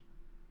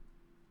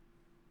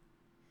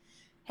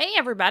Hey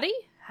everybody,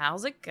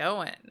 how's it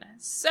going?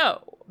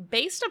 So,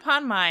 based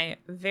upon my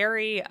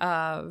very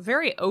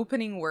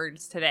opening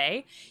words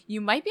today, you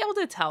might be able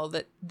to tell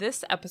that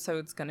this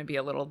episode's going to be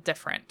a little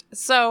different.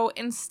 So,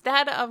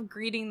 instead of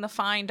greeting the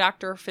fine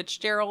Dr.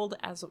 Fitzgerald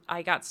as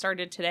I got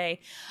started today,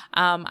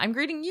 I'm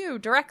greeting you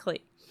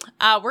directly.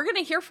 We're going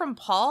to hear from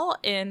Paul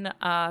in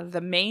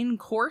the main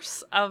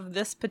course of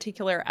this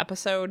particular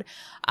episode,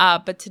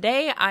 but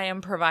today I am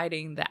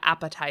providing the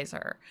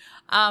appetizer.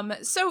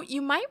 So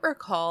you might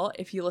recall,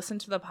 if you listen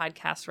to the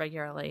podcast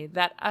regularly,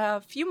 that a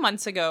few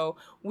months ago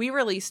we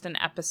released an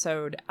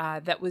episode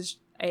that was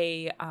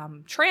a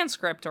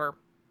transcript or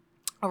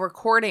a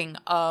recording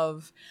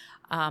of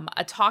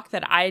a talk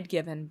that I had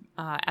given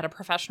at a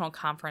professional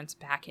conference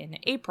back in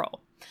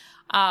April.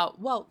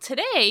 Well,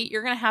 today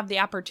you're going to have the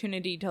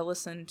opportunity to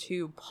listen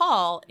to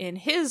Paul in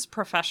his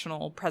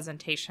professional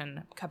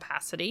presentation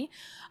capacity.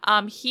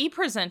 He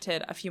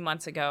presented a few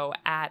months ago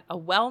at a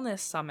wellness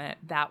summit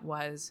that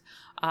was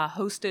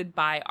hosted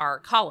by our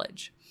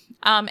college.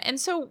 And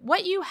so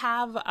what you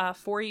have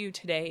for you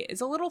today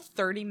is a little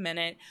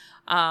 30-minute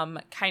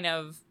kind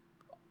of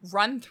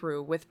run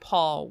through with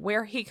Paul,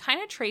 where he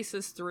kind of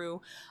traces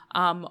through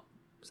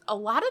a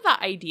lot of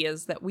the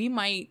ideas that we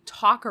might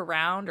talk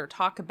around or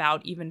talk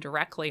about even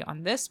directly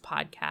on this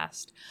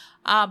podcast.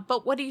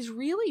 But what he's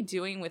really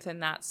doing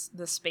within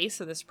the space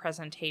of this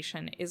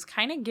presentation is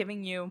kind of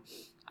giving you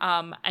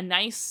a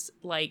nice,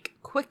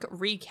 quick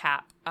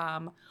recap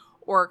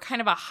or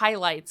kind of a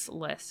highlights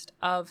list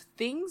of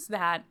things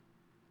that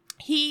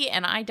he,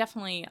 and I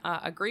definitely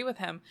agree with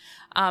him,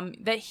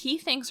 that he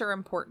thinks are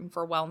important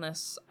for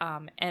wellness,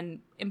 and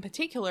in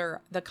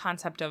particular, the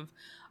concept of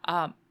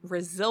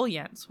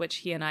resilience, which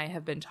he and I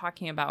have been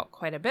talking about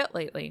quite a bit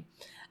lately.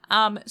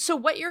 So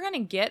what you're going to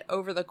get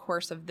over the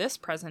course of this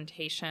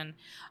presentation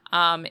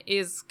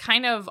is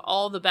kind of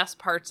all the best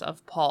parts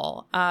of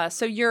Paul.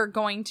 So you're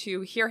going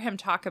to hear him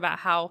talk about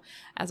how,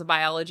 as a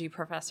biology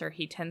professor,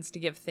 he tends to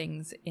give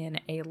things in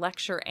a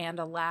lecture and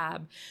a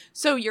lab.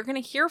 So you're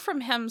going to hear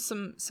from him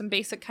some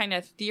basic kind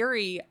of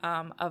theory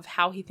of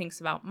how he thinks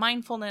about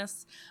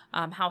mindfulness,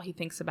 how he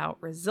thinks about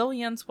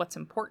resilience, what's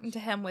important to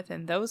him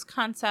within those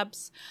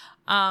concepts,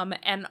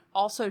 and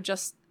also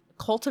just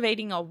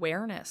cultivating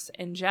awareness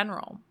in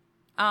general.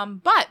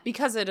 But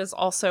because it is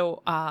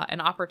also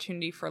an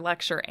opportunity for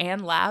lecture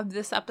and lab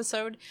this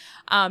episode,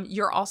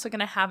 you're also going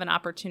to have an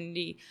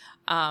opportunity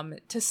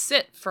to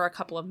sit for a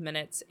couple of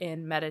minutes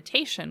in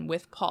meditation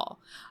with Paul.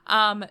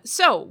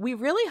 So we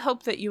really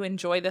hope that you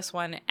enjoy this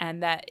one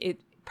and that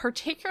it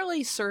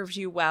particularly serves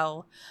you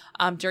well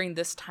during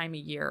this time of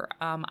year.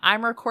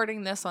 I'm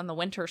recording this on the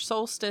winter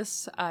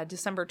solstice,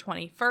 December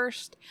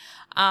 21st.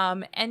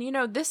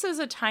 And, this is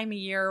a time of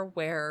year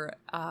where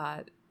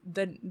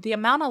the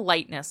amount of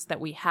lightness that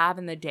we have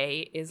in the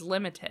day is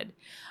limited.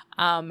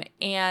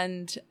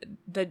 And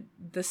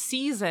the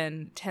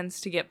season tends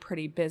to get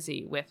pretty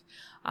busy with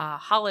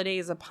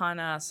holidays upon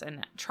us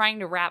and trying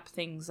to wrap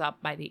things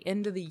up by the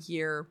end of the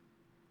year.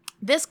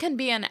 This can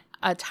be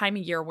a time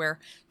of year where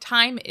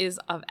time is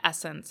of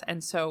essence.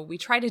 And so we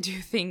try to do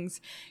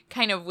things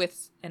kind of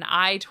with an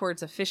eye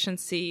towards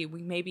efficiency.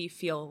 We maybe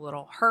feel a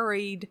little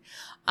hurried.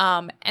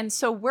 And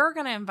so we're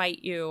going to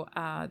invite you.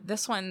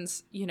 This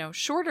one's,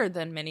 shorter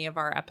than many of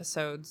our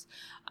episodes.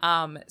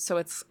 So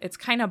it's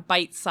kind of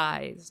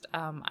bite-sized.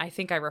 I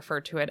think I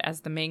referred to it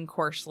as the main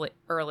course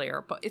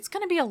earlier, but it's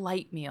going to be a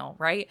light meal,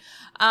 right?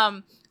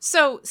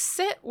 So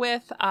sit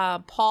with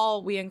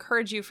Paul. We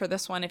encourage you for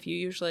this one, if you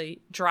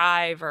usually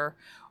drive or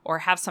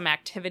have some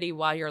activity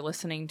while you're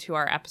listening to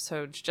our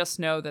episodes, just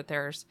know that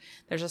there's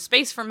a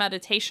space for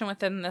meditation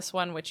within this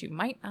one, which you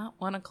might not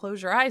want to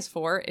close your eyes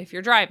for if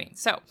you're driving.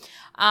 So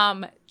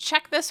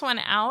check this one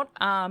out,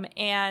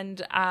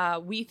 and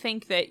we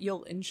think that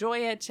you'll enjoy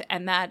it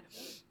and that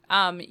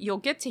you'll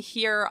get to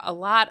hear a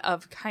lot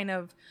of kind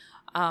of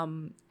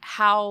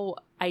how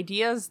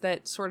ideas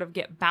that sort of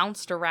get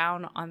bounced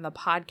around on the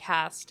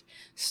podcast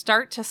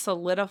start to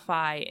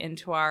solidify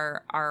into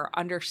our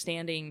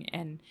understanding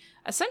and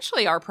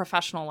essentially our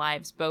professional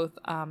lives, both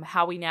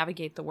how we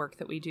navigate the work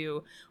that we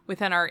do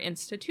within our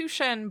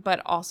institution,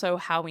 but also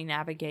how we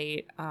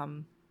navigate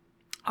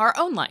our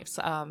own lives,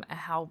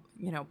 how,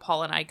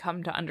 Paul and I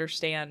come to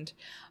understand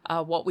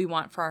what we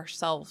want for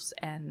ourselves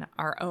and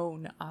our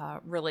own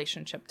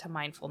relationship to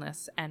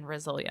mindfulness and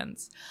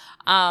resilience.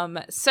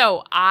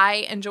 So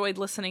I enjoyed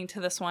listening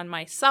to this one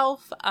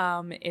myself.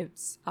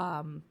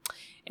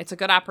 It's a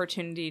good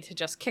opportunity to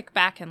just kick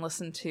back and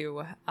listen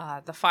to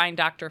the fine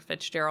Dr.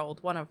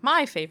 Fitzgerald, one of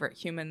my favorite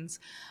humans.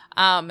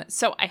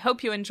 So I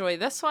hope you enjoy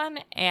this one,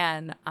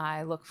 and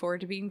I look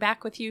forward to being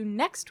back with you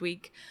next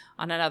week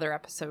on another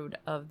episode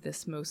of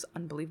This Most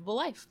Unbelievable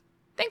Life.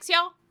 Thanks,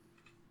 y'all.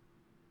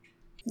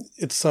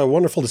 It's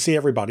wonderful to see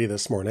everybody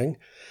this morning.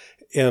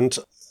 And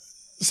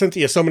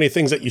Cynthia, so many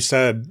things that you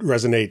said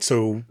resonate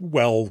so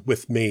well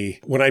with me.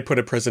 When I put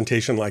a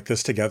presentation like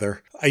this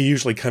together, I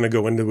usually kind of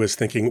go into this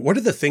thinking, what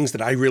are the things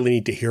that I really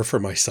need to hear for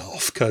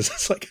myself? Because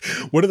it's like,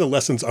 what are the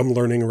lessons I'm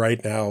learning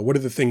right now? What are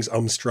the things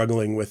I'm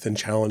struggling with and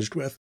challenged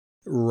with?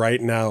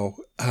 right now.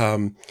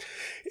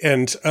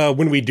 And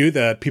when we do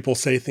that, people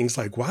say things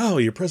like, wow,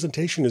 your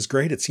presentation is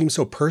great. It seems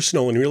so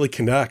personal and really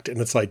connect. And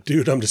it's like,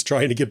 dude, I'm just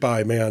trying to get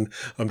by, man.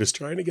 I'm just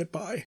trying to get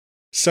by.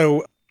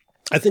 So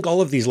I think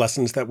all of these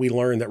lessons that we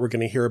learn that we're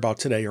going to hear about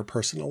today are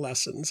personal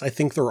lessons. I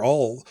think they're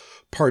all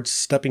parts,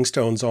 stepping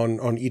stones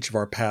on each of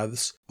our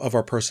paths of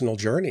our personal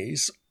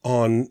journeys,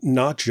 on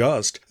not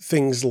just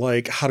things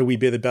like how do we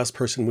be the best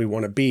person we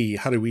want to be?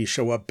 How do we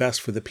show up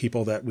best for the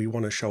people that we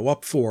want to show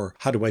up for?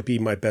 How do I be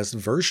my best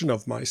version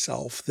of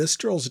myself? This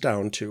drills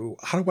down to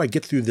how do I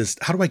get through this?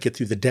 How do I get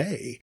through the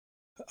day?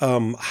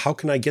 How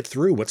can I get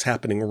through what's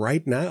happening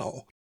right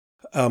now?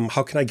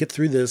 How can I get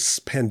through this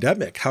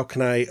pandemic? How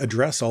can I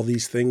address all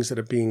these things that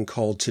are being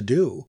called to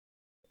do?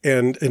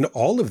 And in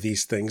all of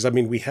these things, I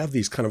mean, we have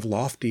these kind of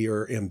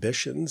loftier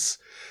ambitions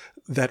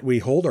that we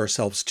hold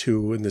ourselves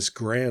to in this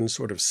grand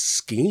sort of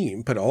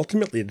scheme. But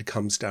ultimately, it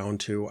comes down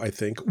to, I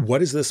think,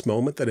 what is this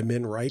moment that I'm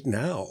in right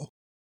now?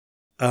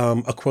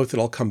 A quote that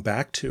I'll come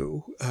back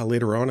to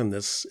later on in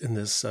this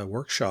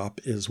workshop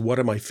is, what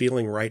am I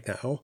feeling right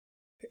now?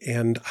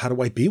 And how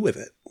do I be with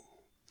it?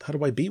 How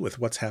do I be with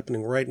what's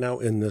happening right now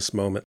in this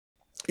moment?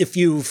 If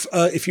you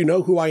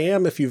know who I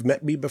am, if you've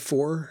met me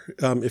before,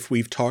 if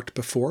we've talked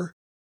before,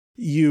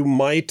 you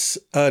might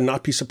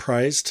not be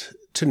surprised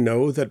to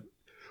know that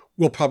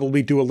we'll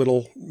probably do a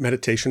little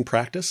meditation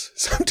practice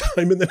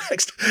sometime in the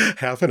next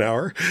half an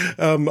hour.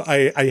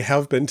 I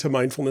have been to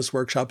mindfulness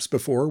workshops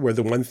before where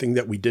the one thing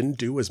that we didn't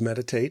do was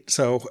meditate.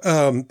 So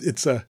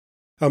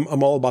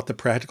I'm all about the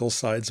practical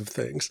sides of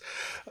things.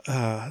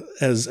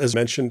 As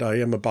mentioned, I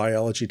am a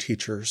biology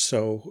teacher,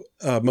 so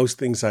most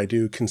things I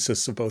do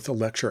consists of both a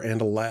lecture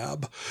and a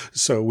lab.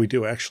 So we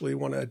do actually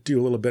want to do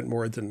a little bit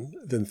more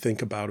than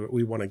think about it.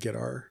 We want to get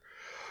our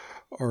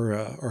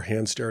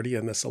hands dirty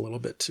in this a little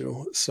bit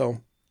too.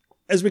 So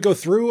as we go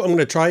through, I'm going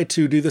to try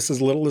to do this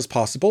as little as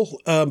possible,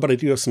 but I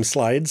do have some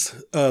slides,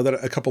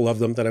 a couple of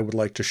them that I would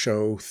like to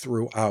show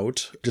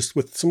throughout, just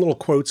with some little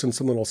quotes and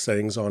some little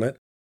sayings on it.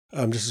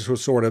 Just to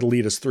sort of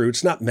lead us through.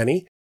 It's not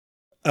many.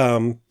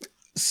 If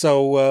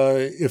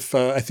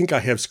I think I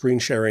have screen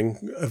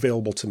sharing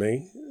available to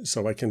me,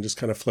 so I can just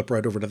kind of flip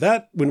right over to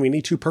that when we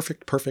need to.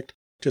 Perfect.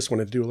 Just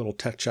wanted to do a little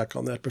tech check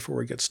on that before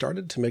we get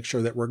started to make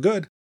sure that we're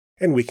good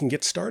and we can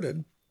get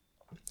started.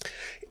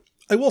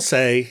 I will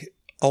say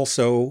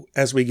also,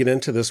 as we get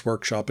into this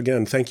workshop,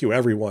 again, thank you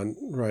everyone,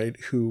 right,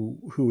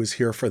 who is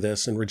here for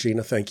this. And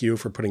Regina, thank you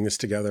for putting this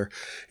together.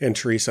 And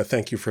Teresa,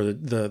 thank you for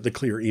the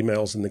clear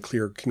emails and the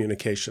clear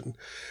communication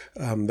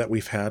that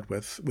we've had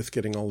with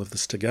getting all of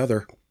this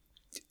together.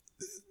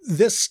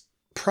 This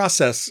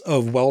process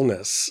of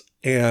wellness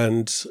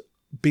and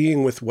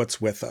being with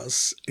what's with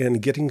us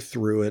and getting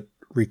through it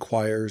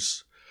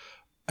requires,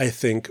 I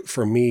think,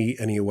 for me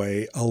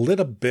anyway, a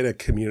little bit of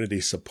community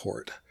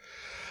support.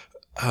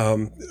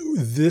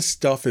 This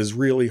stuff is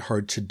really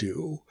hard to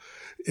do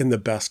in the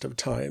best of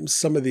times.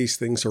 Some of these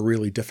things are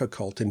really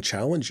difficult and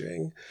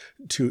challenging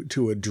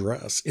to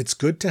address. It's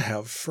good to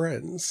have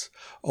friends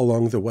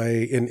along the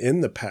way and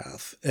in the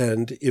path.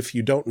 And if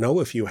you don't know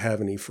if you have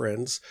any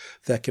friends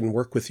that can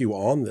work with you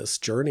on this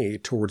journey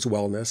towards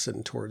wellness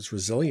and towards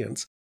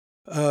resilience,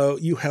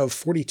 you have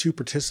 42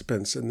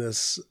 participants in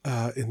this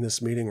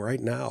meeting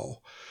right now.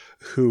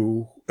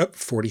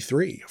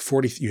 43.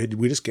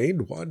 We just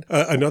gained one.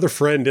 Another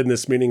friend in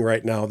this meeting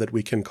right now that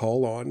we can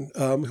call on,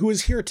 who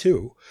is here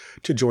too,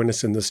 to join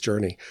us in this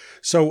journey.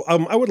 So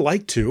I would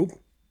like to,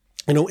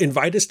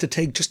 invite us to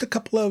take just a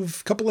couple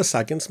of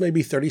seconds,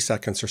 maybe 30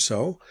 seconds or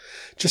so,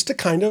 just to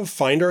kind of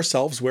find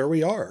ourselves where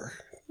we are.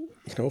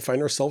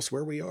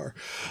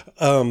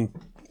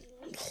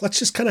 Let's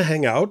just kind of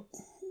hang out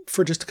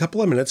for just a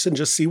couple of minutes and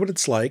just see what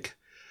it's like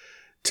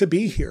to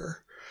be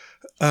here.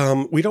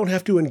 We don't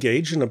have to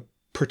engage in a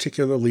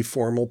particularly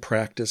formal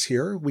practice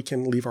here. We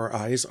can leave our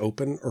eyes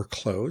open or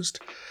closed.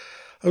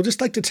 I would just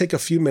like to take a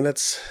few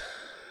minutes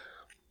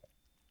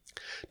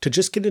to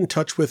just get in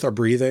touch with our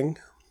breathing.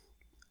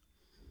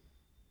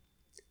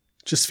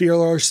 Just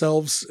feel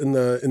ourselves in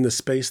the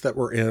space that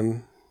we're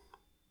in,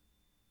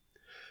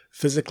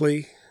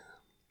 physically,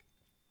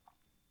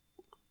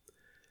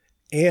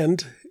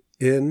 and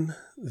in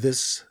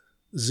this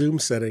Zoom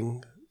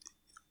setting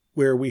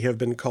where we have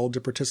been called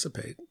to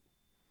participate.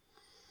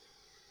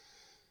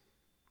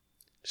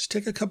 Just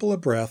take a couple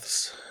of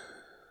breaths.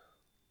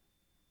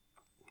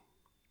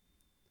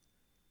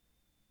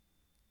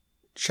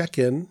 Check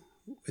in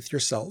with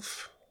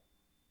yourself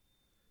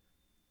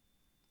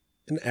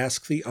and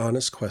ask the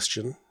honest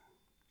question,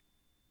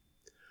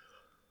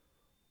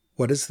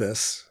 what is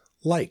this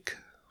like?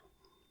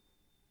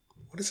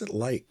 What is it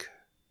like?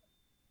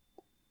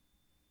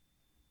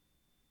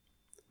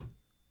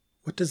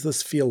 What does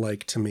this feel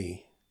like to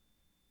me?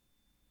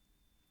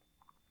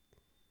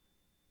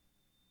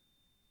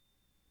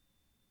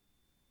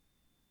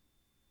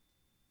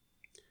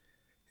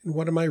 And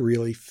what am I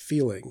really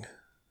feeling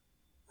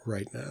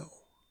right now?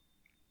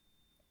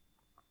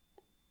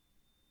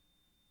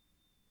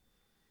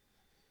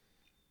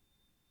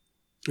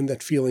 And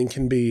that feeling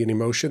can be an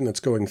emotion that's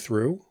going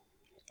through.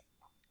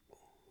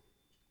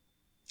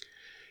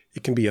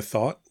 It can be a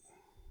thought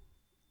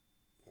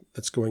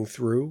that's going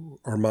through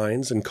our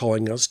minds and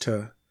calling us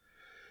to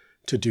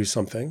do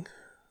something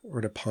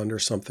or to ponder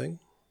something.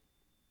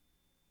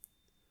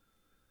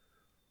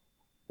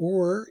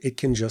 Or it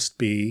can just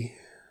be,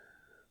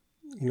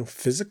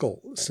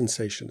 physical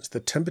sensations, the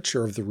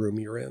temperature of the room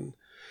you're in,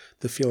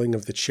 the feeling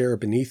of the chair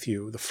beneath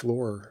you, the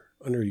floor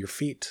under your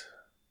feet.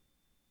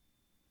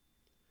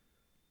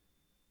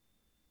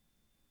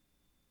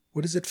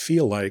 What does it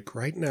feel like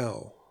right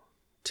now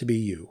to be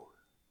you?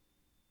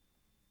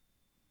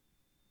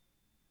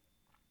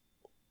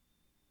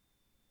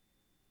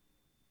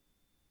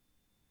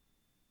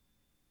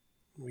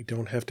 We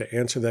don't have to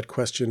answer that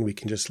question. We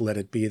can just let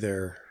it be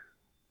there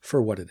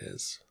for what it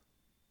is.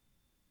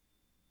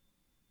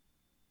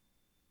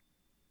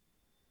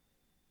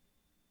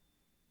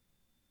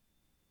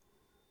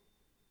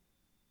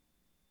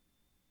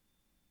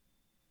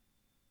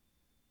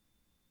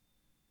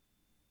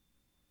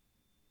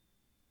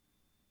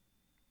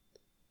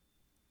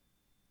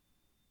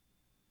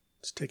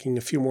 Just taking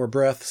a few more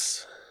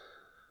breaths,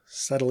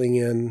 settling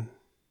in.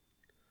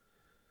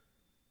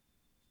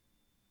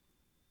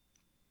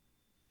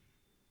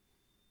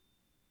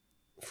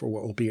 For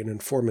what will be an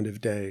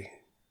informative day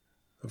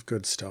of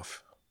good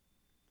stuff.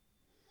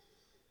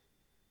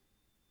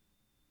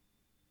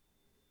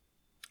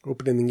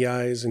 Opening the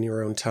eyes in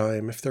your own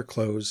time if they're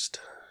closed.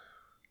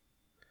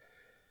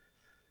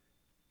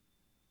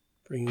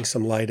 Bringing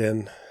some light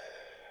in.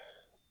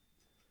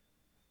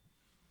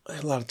 I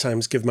a lot of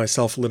times give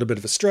myself a little bit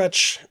of a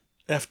stretch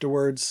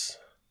afterwards.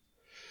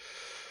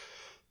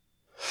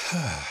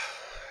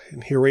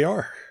 And here we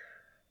are.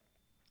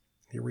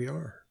 Here we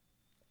are.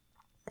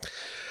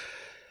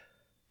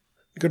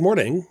 Good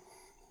morning,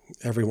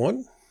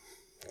 everyone.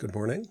 Good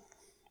morning.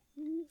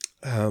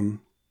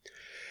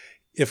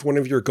 If one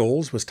of your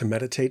goals was to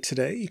meditate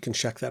today, you can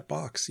check that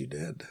box. You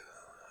did.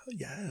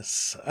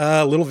 Yes.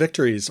 Little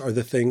victories are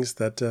the things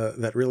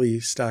that really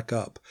stack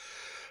up.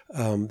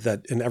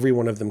 And every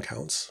one of them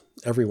counts.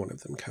 Every one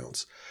of them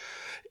counts.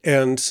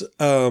 And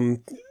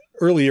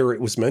earlier it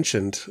was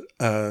mentioned,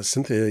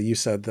 Cynthia, you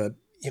said that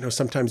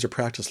sometimes your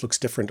practice looks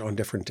different on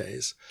different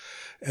days,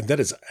 and that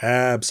is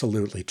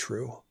absolutely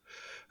true.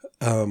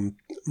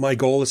 My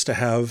goal is to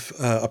have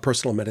a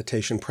personal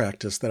meditation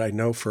practice that I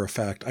know for a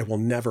fact I will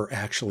never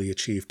actually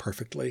achieve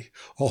perfectly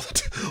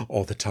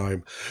all the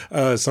time.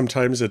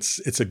 Sometimes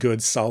it's a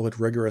good, solid,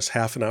 rigorous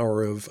half an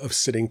hour of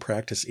sitting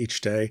practice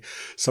each day.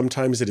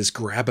 Sometimes it is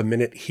grab a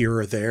minute here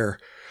or there,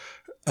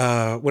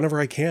 whenever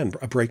I can,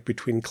 a break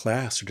between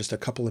class or just a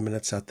couple of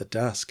minutes at the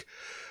desk.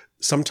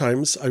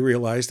 Sometimes I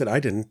realize that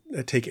I didn't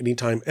take any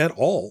time at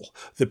all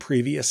the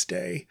previous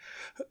day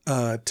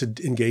to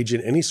engage in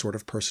any sort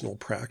of personal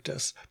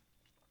practice.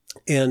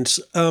 And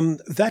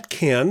that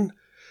can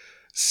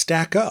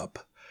stack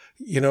up.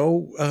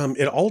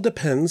 It all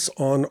depends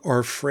on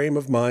our frame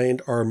of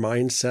mind, our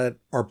mindset,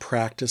 our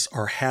practice,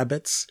 our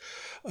habits,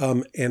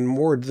 and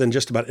more than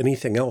just about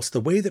anything else,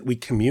 the way that we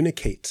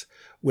communicate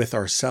with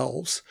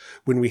ourselves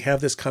when we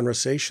have this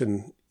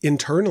conversation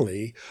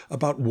internally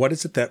about what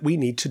is it that we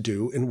need to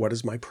do and what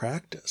is my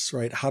practice,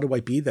 right? How do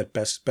I be that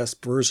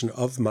best version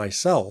of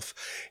myself?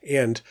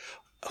 And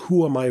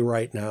who am I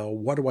right now?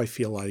 What do I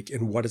feel like?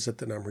 And what is it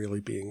that I'm really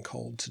being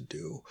called to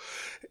do?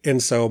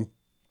 And so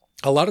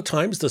a lot of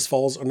times this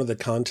falls under the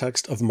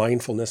context of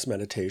mindfulness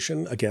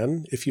meditation.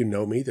 Again, if you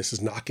know me, this is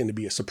not going to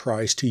be a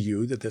surprise to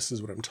you that this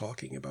is what I'm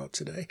talking about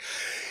today.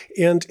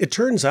 And it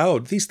turns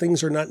out these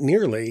things are not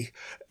nearly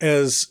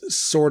as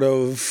sort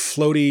of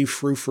floaty,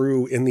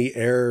 frou-frou, in the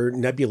air,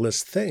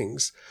 nebulous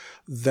things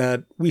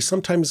that we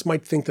sometimes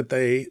might think that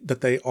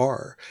they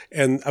are.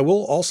 And I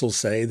will also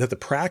say that the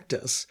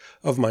practice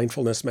of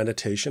mindfulness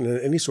meditation and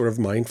any sort of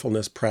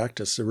mindfulness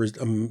practice,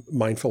 a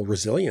mindful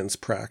resilience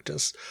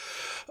practice,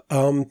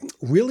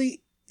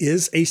 really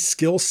is a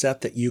skill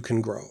set that you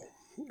can grow,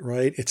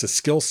 right? It's a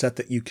skill set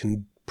that you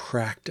can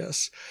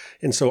practice.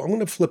 And so I'm going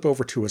to flip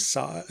over to a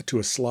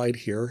slide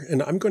here,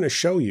 and I'm going to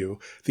show you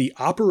the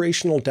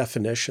operational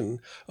definition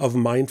of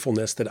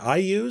mindfulness that I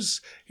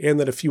use and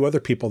that a few other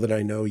people that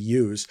I know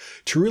use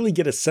to really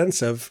get a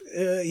sense of,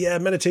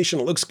 meditation,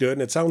 it looks good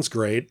and it sounds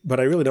great, but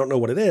I really don't know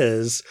what it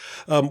is.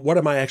 What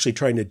am I actually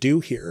trying to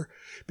do here?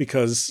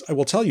 Because I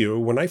will tell you,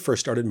 when I first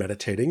started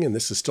meditating, and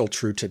this is still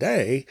true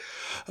today,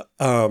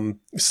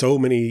 so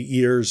many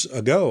years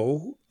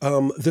ago,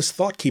 this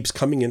thought keeps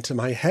coming into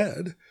my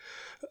head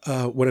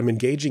when I'm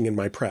engaging in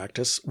my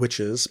practice, which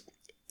is,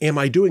 am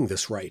I doing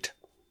this right?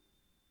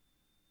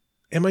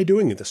 Am I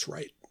doing this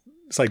right?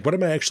 It's like, what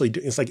am I actually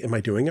doing? It's like, am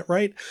I doing it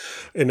right?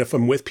 And if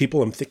I'm with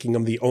people, I'm thinking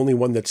I'm the only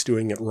one that's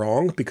doing it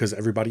wrong because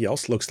everybody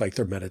else looks like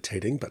they're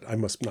meditating, but I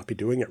must not be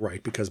doing it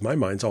right because my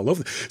mind's all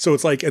over. So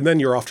it's like, and then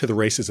you're off to the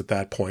races at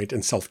that point,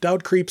 and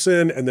self-doubt creeps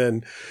in, and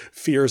then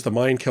fear is the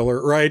mind killer,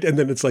 right? And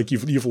then it's like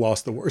you've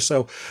lost the war.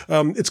 So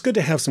it's good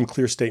to have some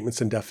clear statements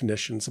and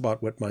definitions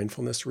about what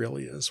mindfulness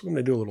really is. We're going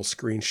to do a little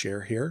screen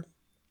share here,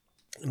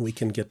 and we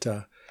can get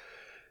to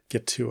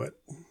it.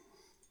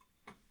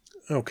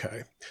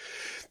 Okay.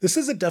 This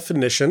is a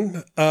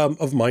definition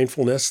of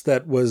mindfulness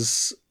that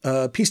was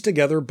pieced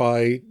together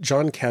by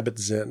Jon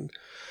Kabat-Zinn.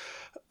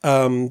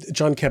 Jon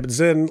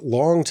Kabat-Zinn,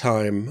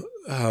 longtime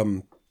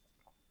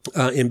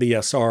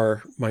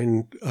MBSR,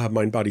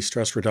 mind-body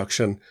stress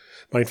reduction,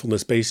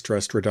 mindfulness-based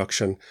stress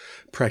reduction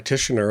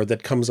practitioner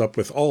that comes up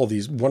with all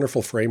these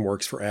wonderful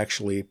frameworks for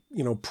actually,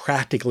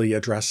 practically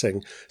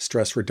addressing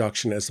stress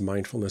reduction as a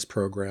mindfulness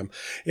program.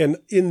 And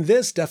in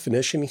this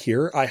definition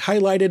here, I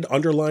highlighted,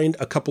 underlined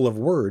a couple of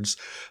words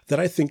that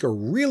I think are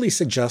really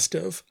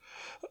suggestive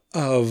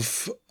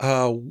of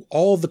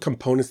all the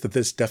components that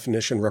this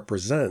definition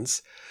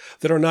represents,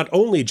 that are not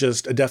only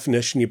just a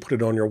definition, you put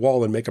it on your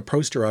wall and make a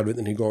poster out of it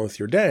and you go on with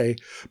your day,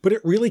 but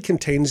it really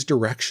contains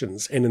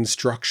directions and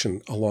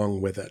instruction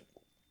along with it.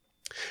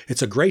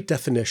 It's a great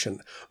definition.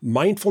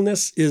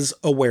 Mindfulness is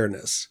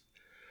awareness.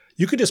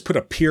 You could just put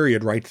a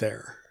period right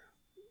there,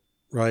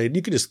 right?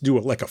 You could just do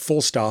it like a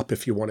full stop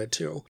if you wanted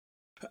to,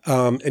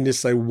 and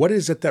just say, what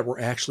is it that we're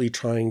actually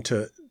trying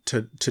to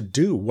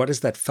do? What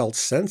is that felt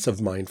sense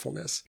of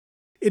mindfulness?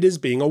 It is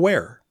being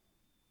aware.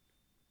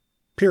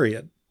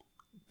 Period.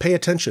 Pay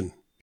attention.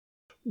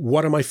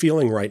 What am I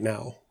feeling right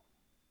now?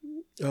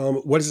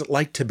 What is it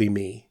like to be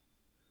me?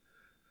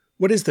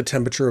 What is the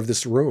temperature of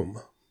this room?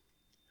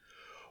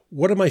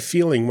 What am I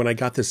feeling when I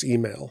got this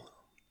email?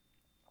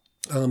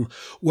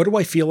 What do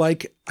I feel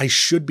like I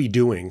should be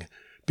doing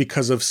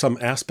because of some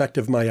aspect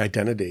of my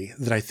identity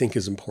that I think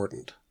is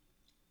important?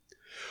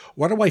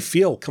 Why do I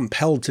feel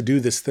compelled to do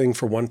this thing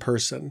for one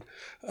person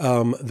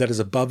that is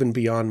above and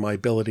beyond my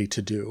ability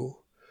to do?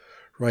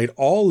 Right?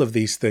 All of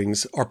these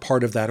things are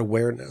part of that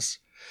awareness.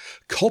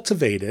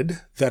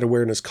 That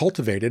awareness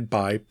cultivated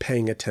by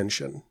paying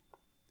attention.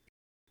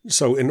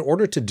 So in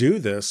order to do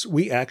this,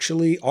 we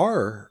actually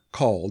are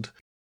called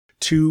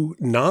to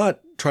not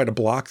try to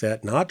block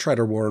that, not try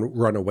to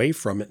run away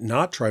from it,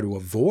 not try to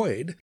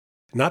avoid,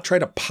 not try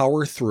to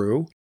power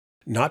through,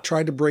 not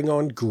try to bring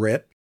on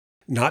grit,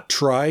 not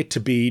try to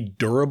be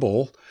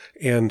durable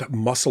and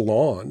muscle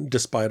on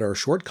despite our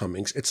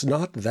shortcomings. It's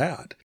not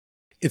that.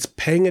 It's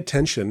paying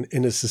attention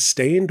in a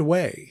sustained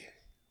way.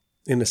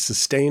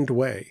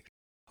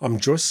 I'm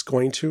just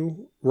going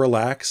to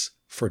relax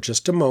for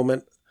just a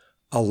moment,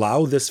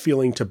 allow this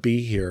feeling to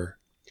be here,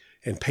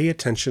 and pay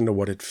attention to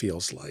what it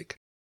feels like.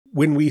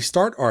 When we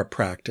start our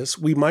practice,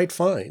 we might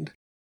find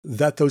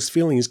that those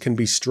feelings can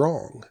be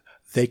strong.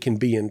 They can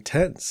be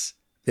intense.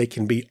 They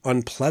can be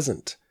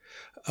unpleasant.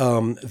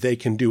 They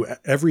can do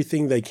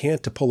everything they can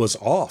to pull us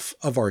off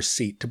of our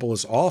seat, to pull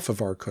us off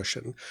of our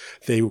cushion.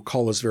 They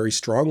call us very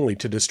strongly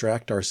to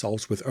distract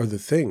ourselves with other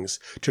things,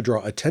 to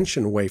draw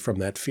attention away from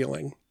that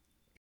feeling,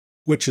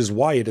 which is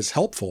why it is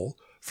helpful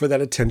for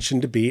that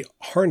attention to be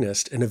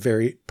harnessed in a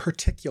very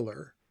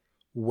particular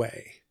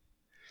way.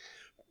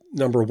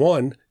 Number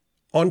one,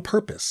 on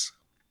purpose,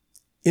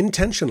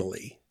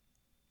 intentionally.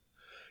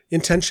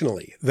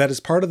 That is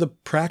part of the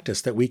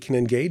practice that we can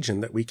engage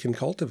in, that we can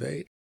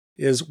cultivate.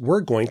 Is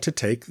we're going to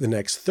take the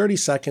next 30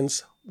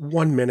 seconds,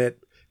 1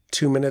 minute,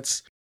 2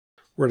 minutes.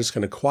 We're just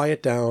going to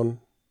quiet down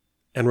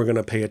and we're going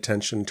to pay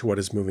attention to what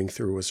is moving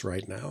through us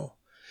right now.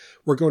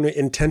 We're going to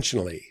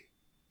intentionally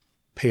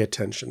pay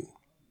attention.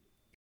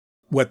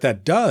 What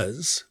that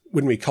does,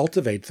 when we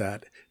cultivate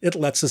that, it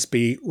lets us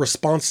be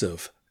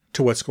responsive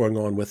to what's going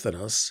on within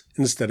us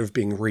instead of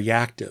being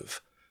reactive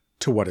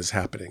to what is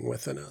happening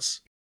within us.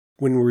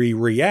 When we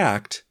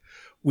react,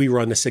 we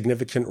run a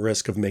significant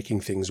risk of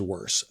making things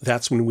worse.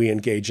 That's when we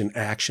engage in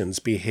actions,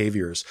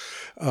 behaviors,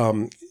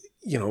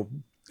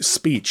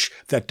 speech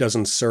that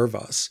doesn't serve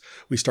us.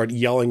 We start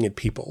yelling at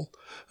people,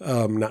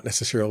 not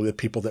necessarily the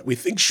people that we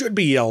think should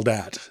be yelled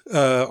at.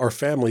 Our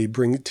family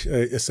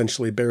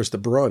essentially bears the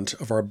brunt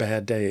of our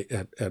bad day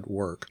at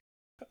work.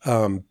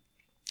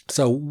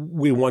 So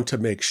we want to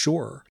make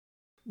sure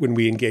when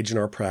we engage in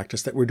our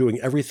practice that we're doing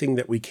everything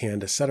that we can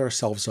to set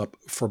ourselves up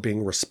for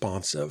being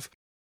responsive.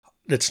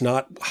 It's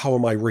not, how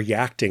am I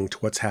reacting to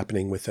what's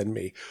happening within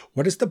me?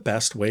 What is the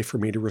best way for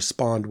me to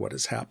respond to what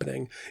is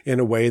happening in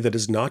a way that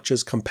is not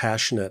just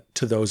compassionate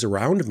to those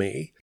around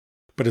me,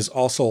 but is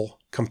also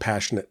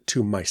compassionate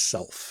to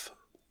myself?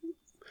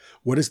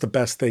 What is the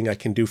best thing I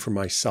can do for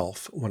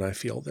myself when I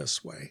feel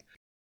this way?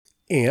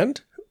 And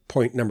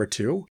point number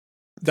two,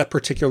 that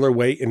particular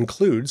way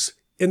includes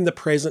in the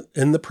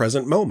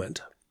present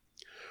moment.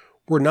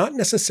 We're not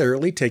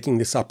necessarily taking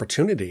this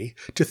opportunity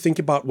to think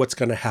about what's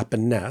going to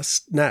happen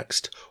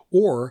next,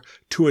 or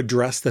to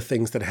address the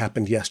things that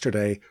happened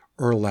yesterday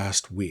or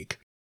last week.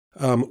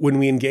 When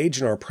we engage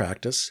in our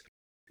practice,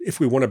 if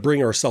we want to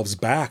bring ourselves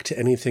back to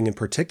anything in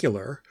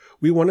particular,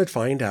 we want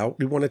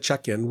to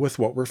check in with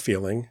what we're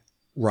feeling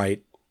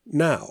right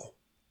now.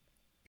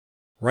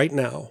 Right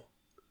now.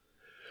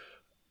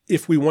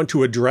 If we want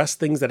to address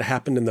things that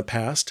happened in the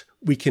past,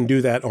 we can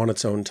do that on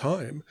its own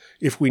time.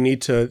 If we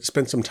need to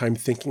spend some time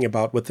thinking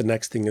about what the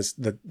next thing is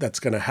that's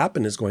going to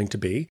happen is going to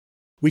be,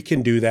 we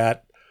can do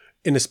that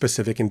in a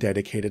specific and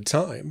dedicated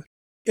time.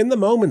 In the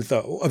moment,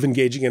 though, of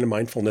engaging in a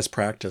mindfulness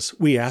practice,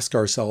 we ask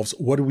ourselves,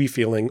 what are we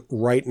feeling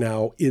right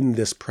now in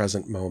this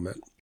present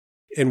moment?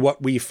 And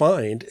what we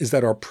find is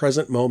that our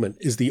present moment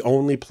is the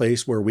only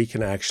place where we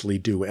can actually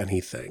do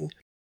anything.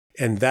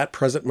 And that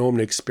present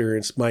moment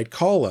experience might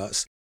call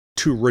us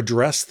to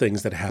redress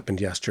things that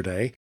happened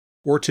yesterday,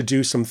 or to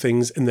do some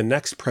things in the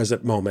next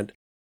present moment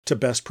to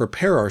best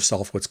prepare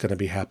ourselves what's going to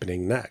be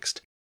happening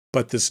next.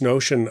 But this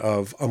notion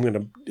of, I'm going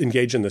to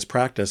engage in this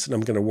practice and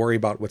I'm going to worry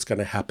about what's going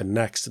to happen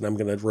next and I'm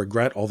going to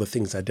regret all the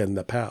things I did in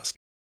the past,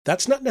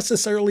 that's not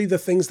necessarily the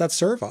things that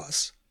serve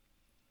us.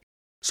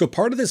 So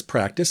part of this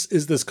practice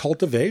is this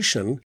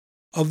cultivation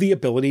of the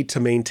ability to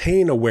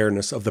maintain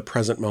awareness of the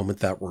present moment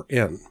that we're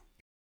in.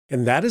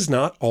 And that is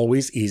not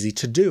always easy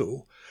to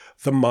do.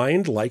 The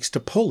mind likes to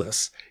pull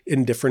us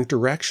in different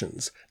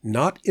directions,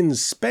 not in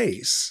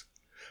space,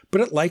 but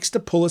it likes to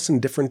pull us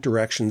in different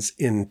directions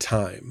in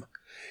time.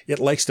 It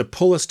likes to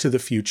pull us to the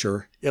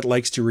future. It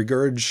likes to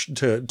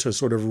to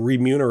sort of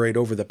remunerate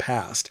over the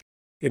past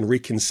and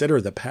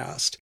reconsider the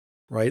past,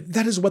 right?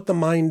 That is what the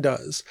mind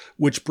does,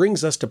 which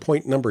brings us to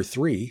point number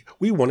 3.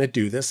 We want to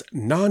do this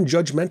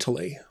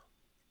non-judgmentally.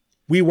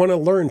 We want to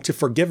learn to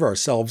forgive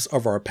ourselves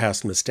of our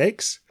past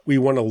mistakes. We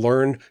want to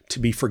learn to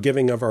be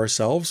forgiving of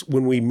ourselves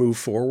when we move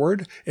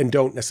forward and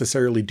don't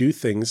necessarily do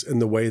things in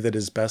the way that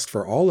is best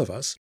for all of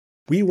us.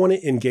 We want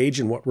to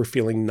engage in what we're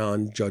feeling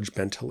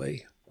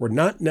non-judgmentally. We're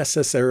not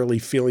necessarily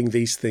feeling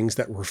these things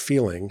that we're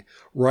feeling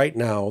right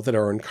now that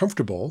are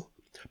uncomfortable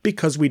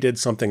because we did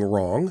something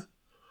wrong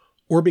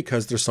or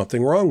because there's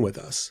something wrong with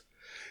us.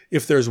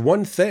 If there's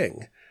one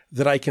thing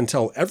that I can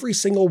tell every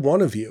single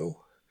one of you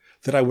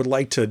that I would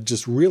like to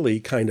just really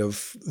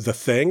the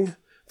thing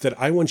that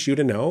I want you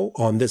to know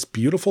on this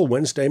beautiful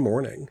Wednesday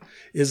morning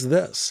is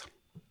this.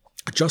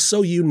 Just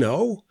so you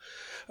know,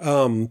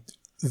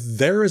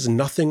 there is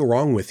nothing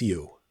wrong with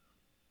you.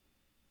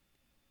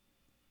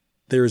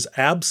 There's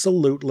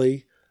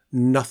absolutely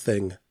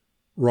nothing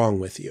wrong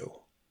with you.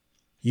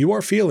 You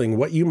are feeling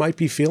what you might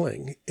be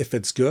feeling, if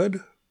it's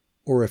good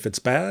or if it's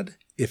bad,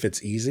 if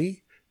it's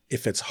easy,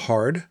 if it's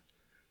hard,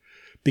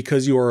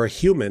 because you are a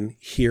human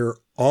here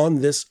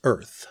on this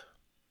earth.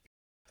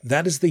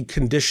 That is the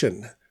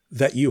condition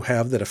that you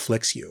have that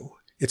afflicts you.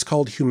 It's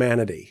called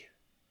humanity.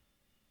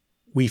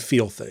 We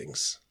feel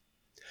things.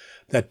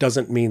 That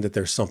doesn't mean that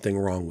there's something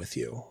wrong with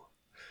you.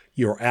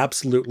 You're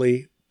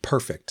absolutely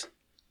perfect,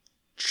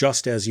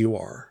 just as you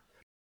are.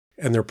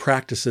 And there are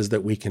practices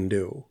that we can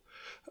do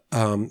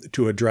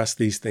to address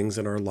these things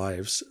in our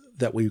lives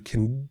that we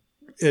can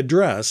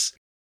address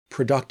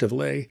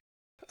productively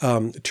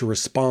to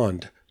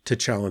respond to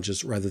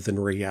challenges rather than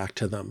react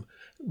to them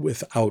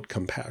without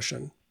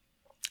compassion.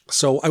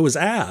 So I was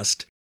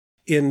asked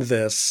in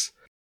this,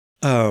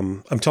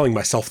 I'm telling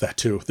myself that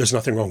too. There's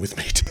nothing wrong with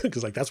me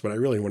because that's what I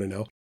really want to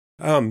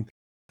know.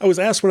 I was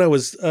asked when I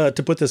was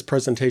to put this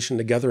presentation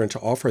together and to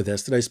offer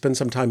this, did I spend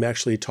some time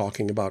actually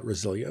talking about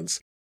resilience?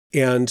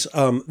 And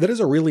that is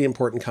a really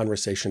important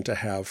conversation to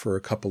have for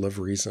a couple of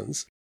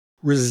reasons.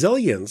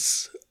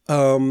 Resilience,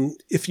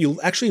 if you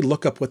actually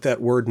look up what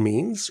that word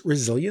means,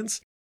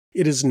 resilience,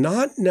 it is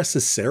not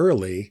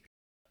necessarily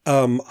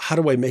how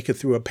do I make it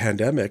through a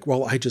pandemic?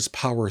 Well, I just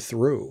power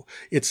through.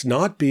 It's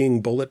not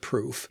being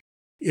bulletproof.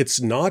 It's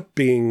not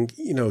being,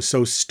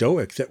 so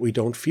stoic that we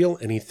don't feel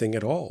anything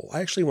at all.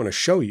 I actually want to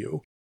show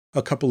you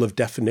a couple of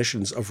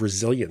definitions of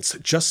resilience,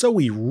 just so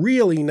we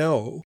really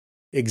know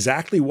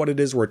exactly what it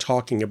is we're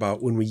talking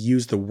about when we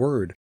use the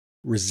word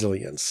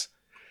resilience.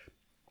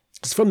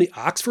 It's from the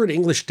Oxford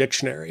English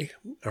Dictionary,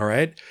 all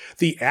right?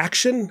 The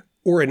action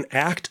or an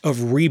act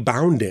of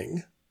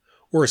rebounding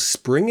or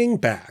springing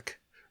back,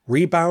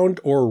 rebound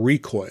or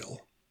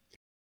recoil.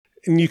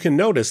 And you can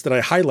notice that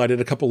I highlighted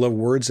a couple of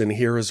words in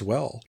here as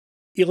well.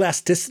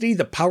 Elasticity,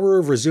 the power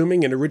of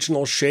resuming an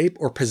original shape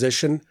or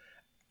position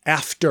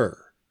after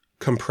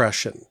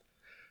compression.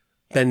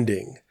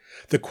 Bending,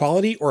 the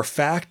quality or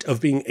fact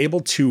of being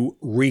able to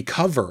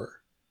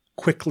recover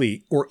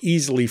quickly or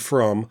easily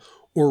from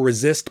or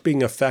resist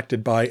being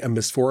affected by a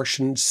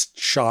misfortune,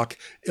 shock,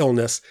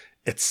 illness,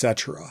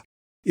 etc.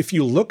 If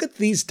you look at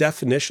these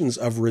definitions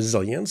of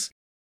resilience,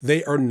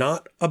 they are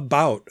not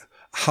about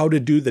how to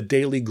do the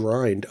daily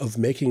grind of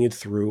making it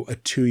through a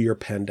 2-year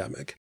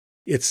pandemic.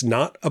 It's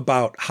not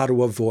about how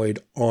to avoid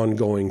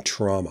ongoing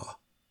trauma.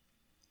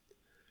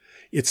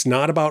 It's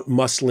not about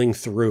muscling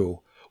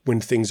through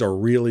when things are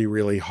really,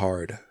 really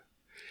hard.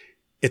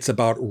 It's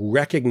about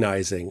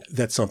recognizing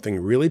that something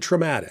really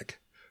traumatic,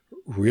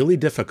 really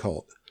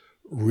difficult,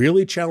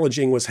 really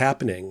challenging was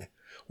happening,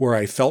 where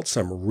I felt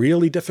some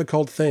really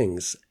difficult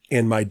things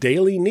and my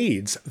daily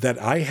needs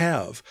that I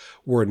have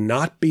were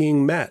not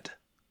being met.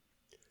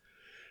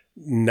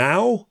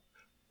 Now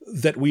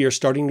that we are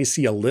starting to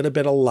see a little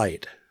bit of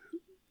light,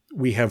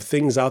 we have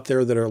things out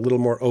there that are a little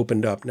more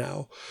opened up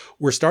now.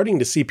 We're starting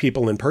to see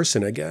people in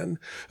person again.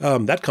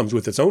 That comes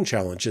with its own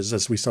challenges,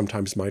 as we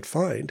sometimes might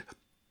find.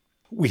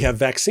 We have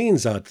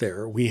vaccines out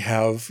there. We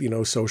have,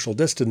 social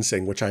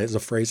distancing, which is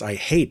a phrase I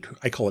hate.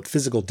 I call it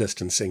physical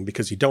distancing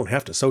because you don't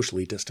have to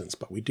socially distance,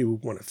 but we do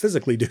want to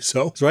physically do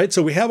so, right?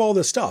 So we have all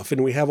this stuff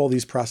and we have all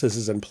these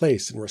processes in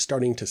place and we're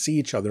starting to see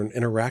each other and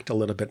interact a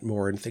little bit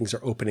more and things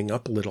are opening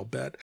up a little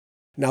bit.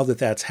 Now that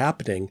that's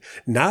happening,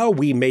 now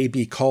we may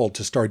be called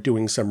to start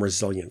doing some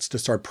resilience, to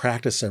start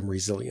practicing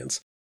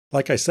resilience.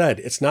 Like I said,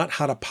 it's not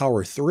how to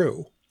power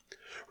through,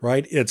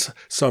 right? It's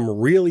some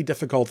really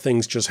difficult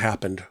things just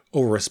happened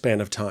over a span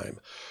of time.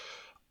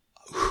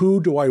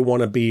 Who do I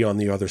want to be on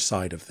the other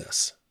side of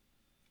this?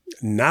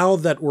 Now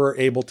that we're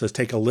able to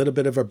take a little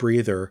bit of a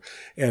breather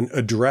and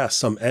address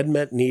some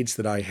unmet needs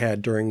that I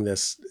had during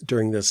this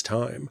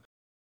time,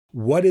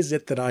 what is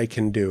it that I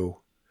can do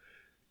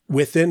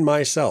within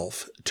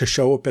myself to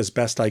show up as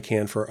best I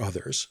can for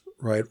others,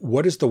 right?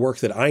 What is the work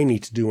that I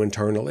need to do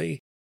internally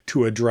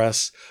to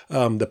address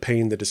the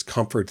pain, the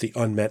discomfort, the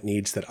unmet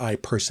needs that I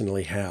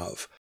personally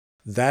have?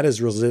 That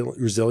is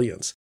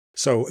resilience.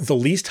 So the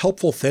least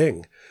helpful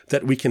thing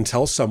that we can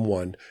tell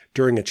someone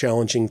during a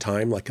challenging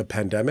time like a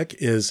pandemic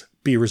is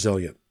be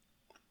resilient.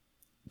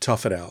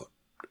 Tough it out.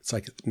 It's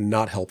like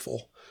not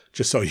helpful.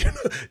 Just so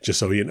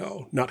you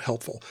know, not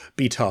helpful.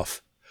 Be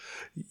tough.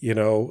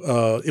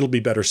 It'll be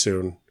better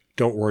soon.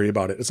 Don't worry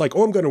about it. It's like,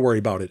 I'm going to worry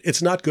about it.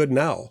 It's not good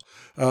now.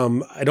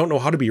 I don't know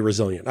how to be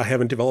resilient. I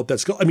haven't developed that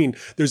skill. I mean,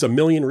 there's a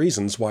million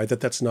reasons why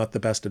that's not the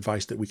best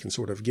advice that we can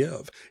sort of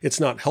give. It's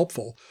not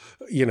helpful,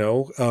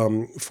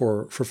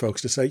 for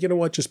folks to say, you know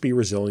what, just be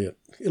resilient.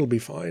 It'll be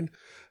fine.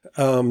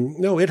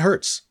 No, it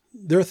hurts.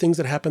 There are things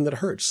that happen that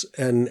hurts.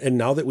 And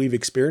now that we've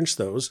experienced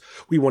those,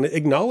 we want to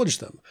acknowledge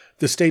them.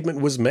 The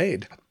statement was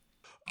made.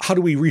 How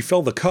do we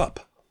refill the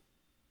cup?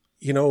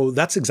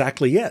 That's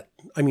exactly it.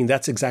 I mean,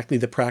 that's exactly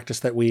the practice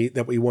that we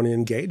want to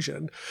engage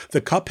in.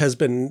 The cup has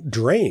been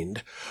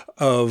drained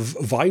of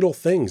vital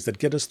things that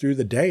get us through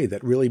the day,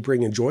 that really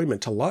bring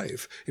enjoyment to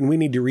life, and we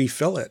need to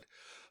refill it.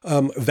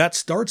 That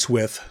starts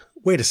with,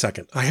 wait a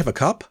second, I have a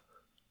cup?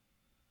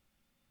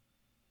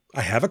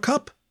 I have a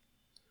cup?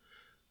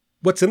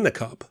 What's in the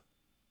cup?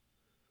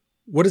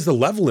 What is the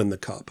level in the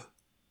cup?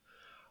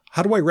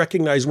 How do I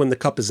recognize when the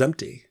cup is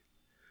empty?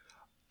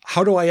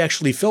 How do I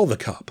actually fill the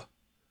cup?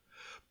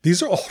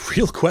 These are all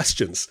real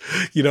questions,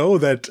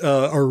 that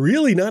are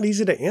really not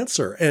easy to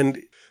answer.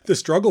 And the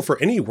struggle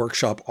for any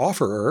workshop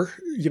offerer,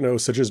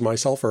 such as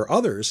myself or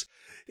others,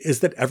 is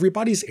that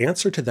everybody's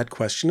answer to that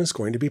question is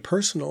going to be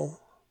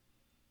personal.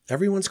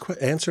 Everyone's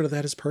answer to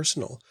that is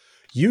personal.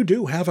 You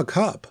do have a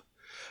cup.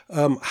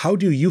 How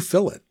do you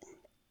fill it?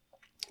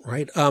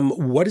 Right?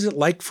 What is it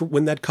like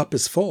when that cup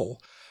is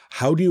full?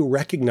 How do you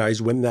recognize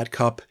when that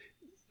cup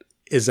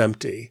is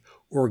empty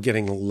or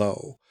getting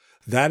low?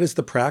 That is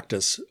the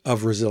practice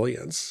of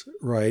resilience,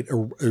 right? A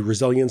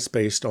resilience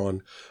based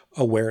on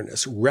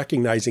awareness,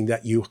 recognizing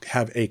that you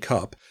have a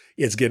cup.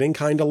 It's getting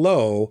kind of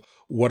low.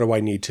 What do I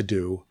need to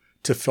do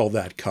to fill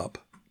that cup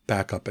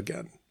back up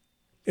again?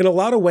 In a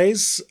lot of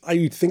ways,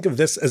 I think of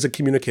this as a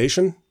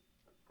communication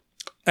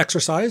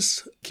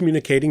exercise,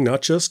 communicating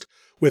not just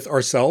with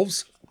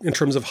ourselves in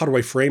terms of how do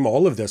I frame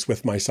all of this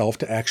with myself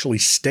to actually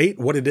state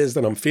what it is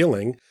that I'm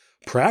feeling,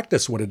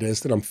 practice what it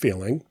is that I'm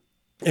feeling,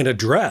 and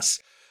address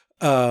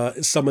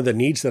some of the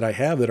needs that I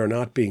have that are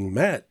not being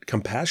met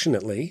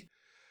compassionately.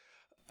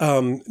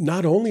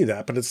 Not only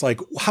that, but it's like,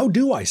 how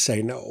do I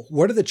say no?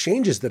 What are the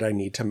changes that I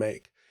need to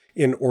make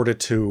in order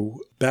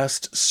to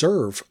best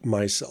serve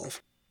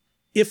myself?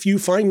 If you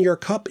find your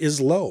cup is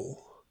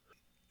low,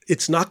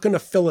 it's not going to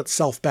fill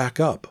itself back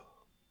up.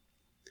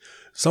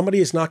 Somebody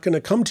is not going to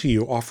come to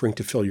you offering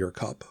to fill your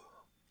cup.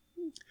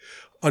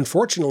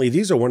 Unfortunately,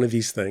 these are one of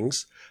these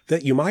things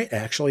that you might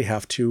actually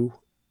have to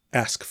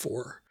ask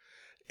for.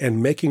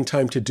 And making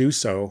time to do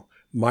so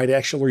might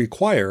actually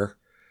require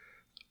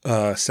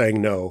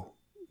saying no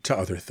to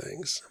other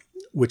things,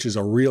 which is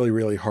a really,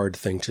 really hard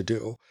thing to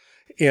do.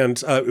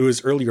 And it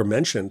was earlier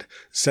mentioned,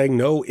 saying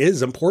no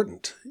is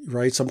important,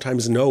 right?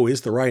 Sometimes no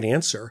is the right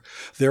answer.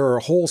 There are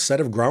a whole set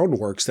of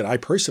groundworks that I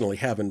personally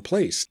have in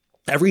place.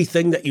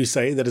 Everything that you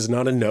say that is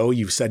not a no,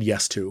 you've said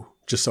yes to,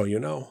 just so you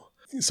know.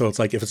 So it's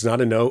like, if it's not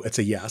a no, it's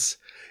a yes.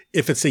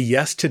 If it's a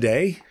yes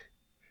today,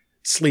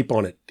 sleep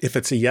on it. If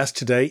it's a yes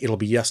today, it'll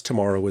be yes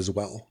tomorrow as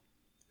well.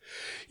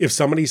 If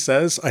somebody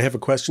says, I have a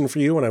question for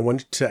you and I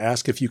want to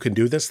ask if you can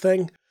do this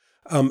thing,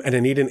 and I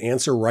need an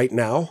answer right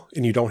now,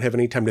 and you don't have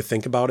any time to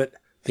think about it,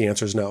 the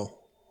answer is no.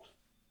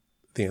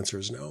 The answer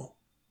is no.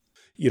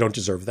 You don't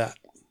deserve that.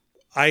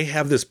 I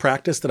have this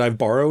practice that I've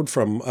borrowed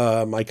from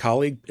my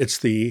colleague. It's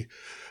the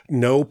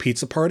no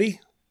pizza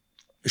party.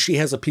 She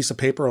has a piece of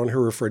paper on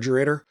her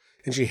refrigerator,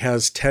 and she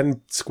has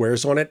 10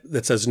 squares on it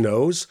that says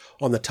no's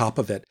on the top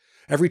of it.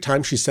 Every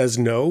time she says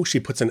no, she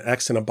puts an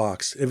X in a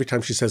box. Every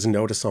time she says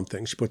no to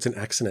something, she puts an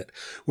X in it.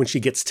 When she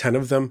gets 10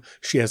 of them,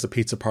 she has a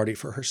pizza party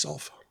for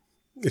herself.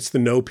 It's the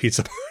no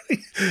pizza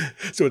party.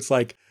 So it's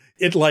like,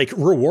 it like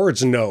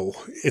rewards no.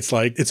 It's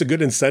like, it's a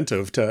good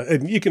incentive to,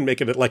 and you can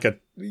make it like a,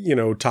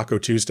 Taco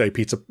Tuesday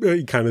pizza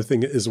kind of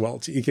thing as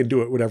well. You can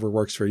do it whatever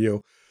works for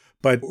you.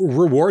 But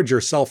reward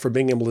yourself for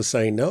being able to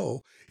say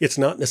no. It's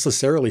not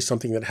necessarily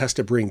something that has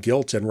to bring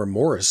guilt and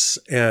remorse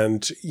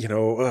and,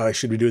 I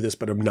should do this,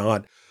 but I'm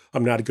not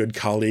a good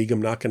colleague.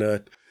 I'm not going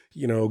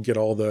to, get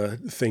all the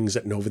things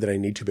at Nova that I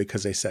need to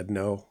because I said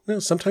no. No,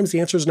 sometimes the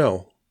answer is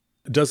no.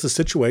 Does the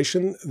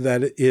situation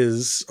that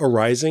is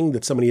arising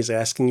that somebody is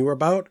asking you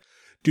about,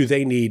 Do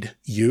they need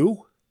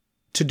you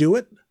to do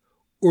it,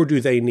 or do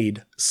they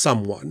need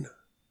someone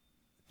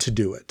to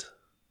do it?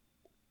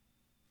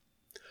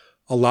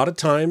 A lot of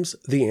times,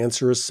 the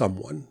answer is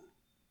someone.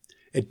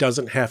 It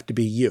doesn't have to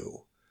be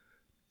you.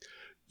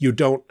 You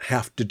don't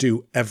have to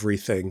do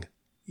everything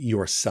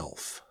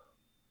yourself.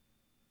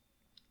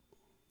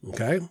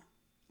 Okay?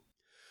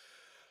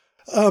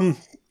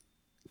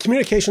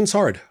 Communication's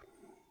hard.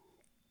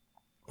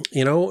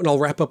 And I'll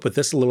wrap up with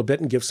this a little bit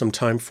and give some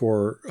time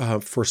for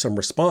some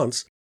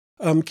response.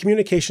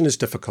 Communication is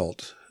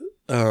difficult.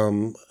 I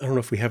don't know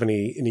if we have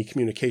any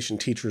communication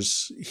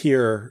teachers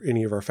here,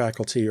 any of our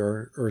faculty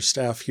or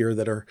staff here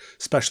that are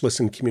specialists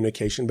in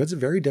communication, but it's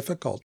very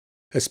difficult,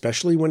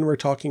 especially when we're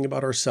talking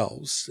about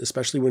ourselves,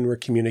 especially when we're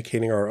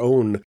communicating our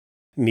own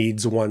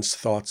needs, wants,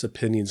 thoughts,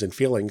 opinions, and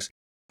feelings.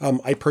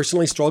 I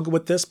personally struggle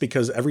with this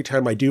because every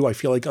time I do, I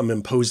feel like I'm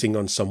imposing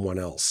on someone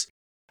else.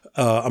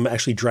 I'm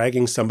actually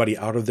dragging somebody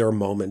out of their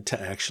moment to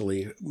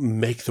actually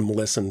make them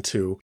listen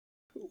to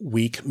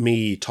weak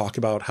me talk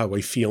about how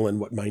I feel and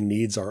what my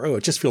needs are. Oh,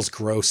 it just feels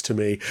gross to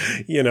me,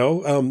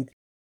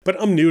 But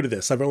I'm new to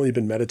this. I've only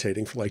been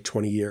meditating for like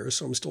 20 years,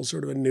 so I'm still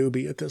sort of a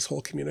newbie at this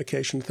whole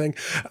communication thing.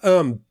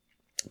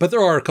 But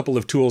there are a couple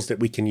of tools that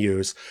we can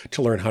use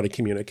to learn how to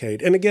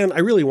communicate. And again, I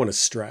really want to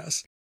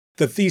stress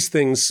that these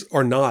things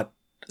are not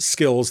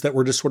skills that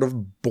we're just sort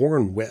of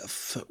born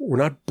with. We're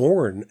not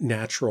born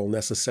natural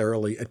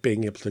necessarily at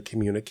being able to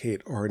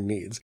communicate our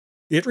needs.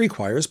 It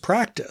requires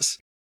practice.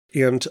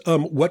 And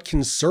what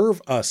can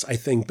serve us, I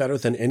think, better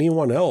than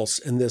anyone else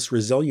in this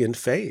resilient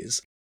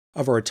phase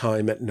of our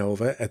time at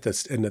Nova at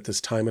this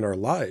time in our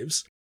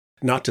lives,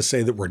 not to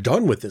say that we're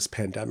done with this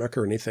pandemic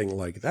or anything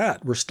like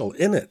that. We're still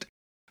in it.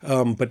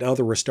 But now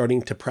that we're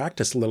starting to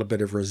practice a little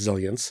bit of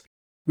resilience,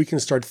 we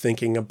can start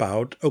thinking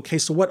about, okay,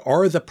 so what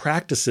are the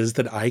practices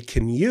that I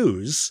can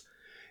use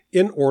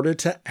in order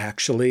to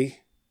actually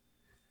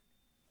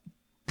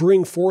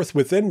bring forth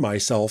within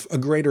myself a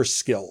greater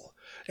skill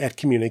at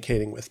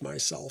communicating with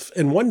myself?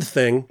 And one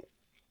thing,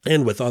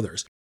 and with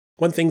others,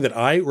 one thing that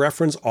I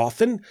reference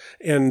often,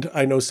 and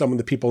I know some of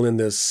the people in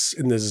this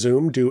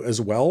Zoom do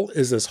as well,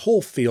 is this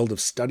whole field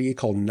of study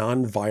called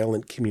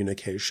nonviolent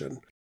communication.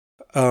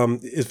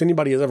 If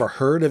anybody has ever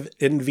heard of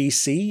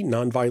NVC,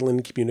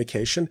 nonviolent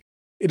communication,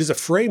 it is a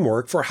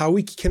framework for how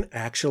we can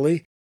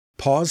actually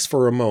pause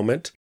for a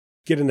moment,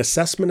 get an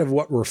assessment of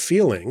what we're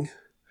feeling,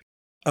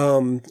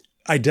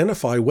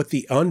 identify what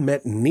the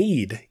unmet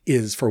need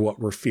is for what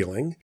we're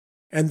feeling,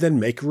 and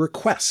then make a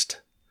request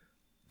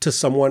to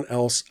someone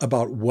else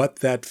about what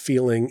that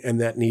feeling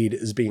and that need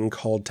is being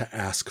called to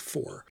ask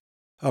for.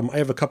 I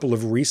have a couple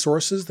of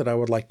resources that I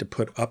would like to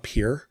put up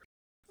here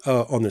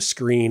on the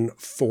screen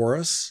for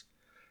us.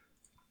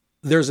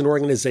 There's an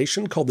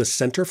organization called the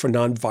Center for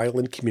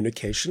Nonviolent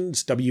Communication.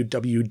 It's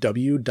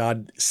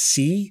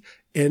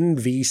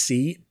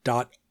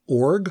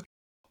www.cnvc.org.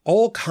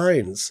 All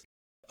kinds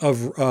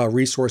of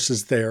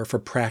resources there for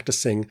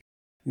practicing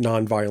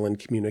nonviolent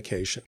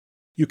communication.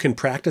 You can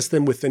practice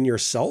them within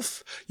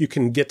yourself. You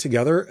can get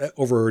together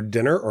over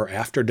dinner or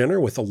after dinner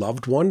with a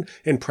loved one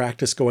and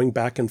practice going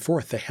back and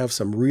forth. They have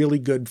some really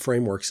good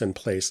frameworks in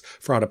place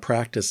for how to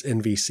practice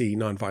NVC,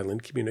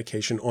 nonviolent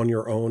communication, on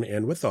your own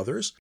and with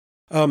others.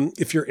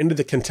 If you're into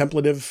the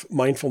contemplative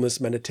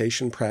mindfulness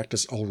meditation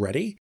practice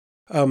already,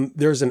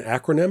 there's an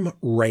acronym,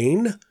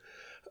 RAIN,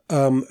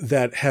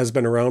 that has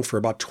been around for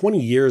about 20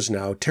 years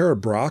now. Tara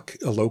Brach,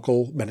 a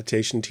local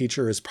meditation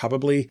teacher, is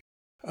probably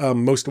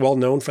most well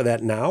known for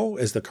that now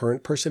as the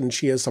current person. And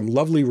she has some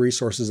lovely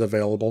resources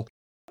available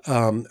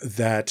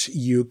that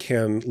you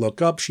can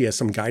look up. She has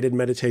some guided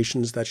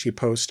meditations that she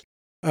posts.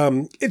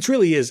 It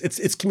really is.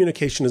 It's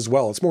communication as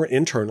well. It's more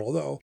internal,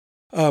 though.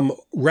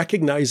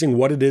 Recognizing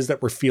what it is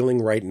that we're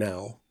feeling right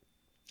now,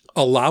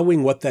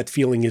 allowing what that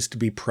feeling is to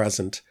be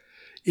present,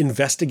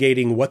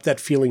 investigating what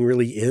that feeling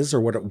really is or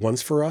what it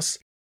wants for us,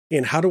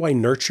 and how do I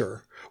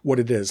nurture what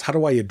it is? How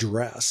do I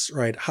address,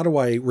 right? How do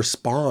I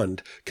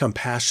respond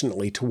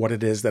compassionately to what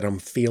it is that I'm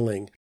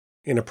feeling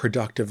in a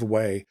productive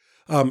way?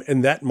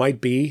 And that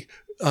might be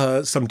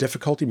some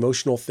difficult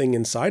emotional thing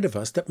inside of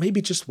us that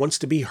maybe just wants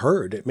to be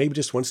heard. It maybe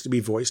just wants to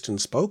be voiced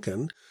and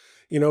spoken.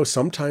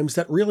 Sometimes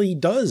that really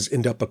does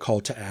end up a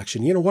call to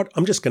action. You know what?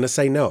 I'm just going to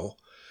say no.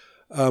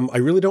 I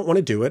really don't want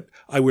to do it.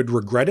 I would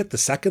regret it the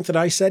second that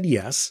I said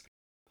yes.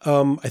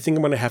 I think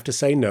I'm going to have to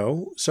say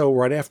no. So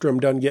right after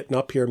I'm done getting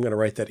up here, I'm going to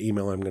write that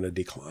email. I'm going to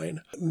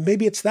decline.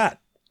 Maybe it's that,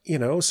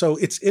 So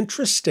it's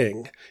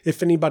interesting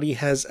if anybody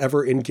has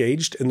ever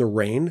engaged in the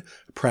RAIN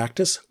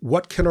practice,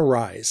 what can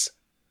arise?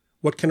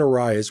 What can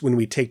arise when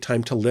we take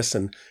time to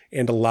listen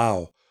and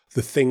allow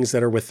the things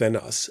that are within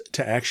us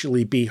to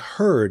actually be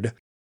heard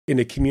in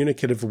a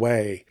communicative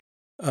way,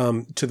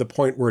 to the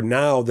point where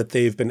now that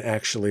they've been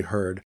actually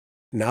heard,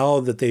 now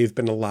that they've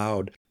been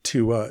allowed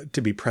to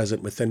be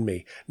present within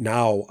me,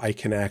 now I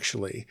can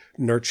actually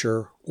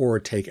nurture or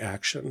take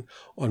action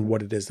on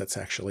what it is that's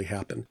actually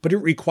happened. But it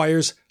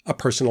requires a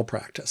personal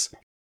practice.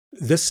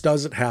 This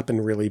doesn't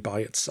happen really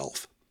by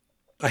itself.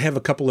 I have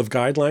a couple of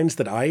guidelines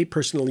that I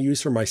personally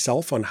use for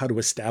myself on how to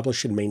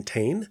establish and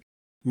maintain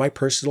my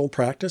personal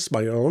practice,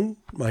 my own,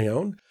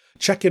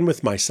 check in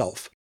with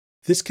myself.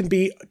 This can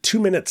be 2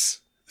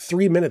 minutes,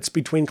 3 minutes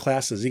between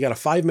classes. You got a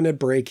 5-minute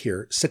break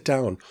here. Sit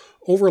down.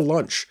 Over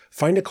lunch,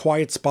 find a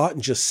quiet spot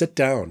and just sit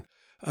down.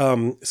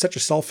 Set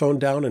your cell phone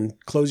down and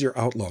close your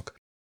Outlook,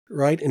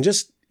 right? And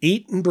just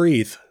eat and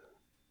breathe.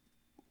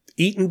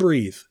 Eat and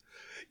breathe.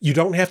 You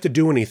don't have to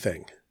do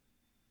anything.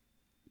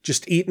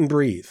 Just eat and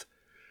breathe.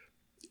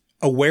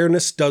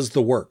 Awareness does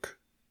the work.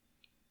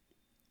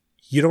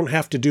 You don't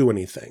have to do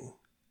anything.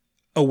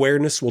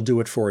 Awareness will do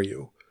it for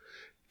you.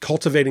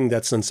 Cultivating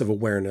that sense of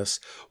awareness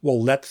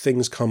will let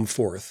things come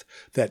forth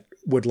that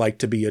would like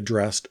to be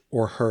addressed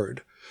or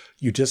heard.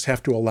 You just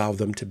have to allow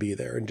them to be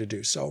there and to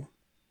do so.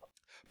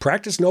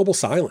 Practice noble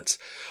silence.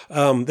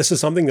 This is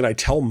something that I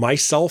tell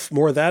myself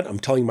more that. I'm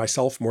telling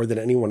myself more than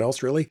anyone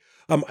else, really.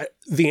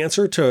 The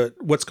answer to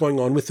what's going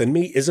on within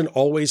me isn't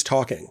always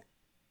talking.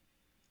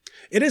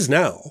 It is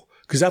now,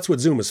 because that's what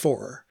Zoom is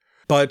for.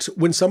 But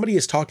when somebody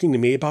is talking to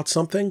me about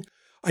something,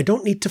 I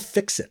don't need to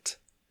fix it.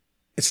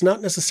 It's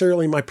not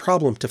necessarily my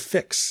problem to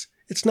fix.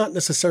 It's not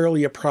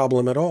necessarily a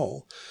problem at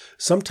all.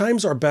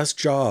 Sometimes our best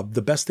job,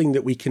 the best thing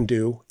that we can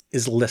do,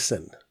 is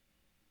listen.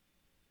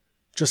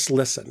 Just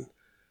listen.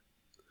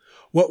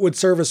 What would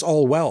serve us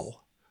all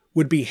well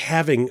would be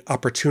having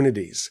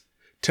opportunities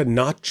to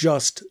not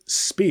just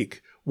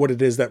speak what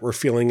it is that we're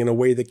feeling in a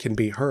way that can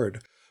be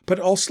heard, but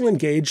also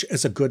engage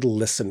as a good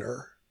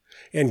listener.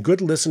 And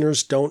good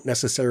listeners don't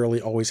necessarily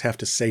always have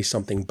to say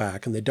something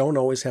back, and they don't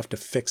always have to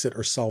fix it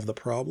or solve the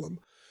problem.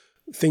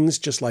 Things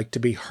just like to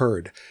be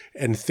heard,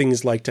 and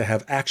things like to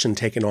have action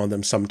taken on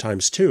them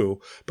sometimes too,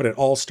 but it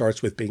all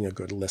starts with being a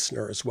good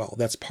listener as well.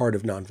 That's part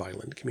of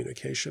nonviolent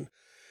communication.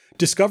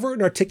 Discover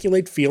and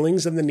articulate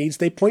feelings and the needs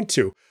they point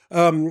to.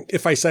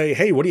 If I say,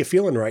 hey, what are you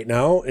feeling right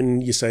now?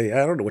 And you say,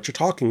 I don't know what you're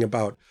talking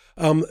about.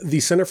 The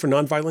Center for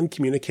Nonviolent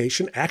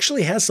Communication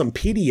actually has some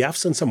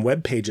PDFs and some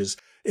web pages.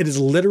 It is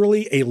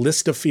literally a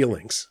list of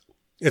feelings.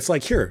 It's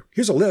like,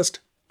 here's a list.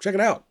 Check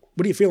it out.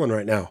 What are you feeling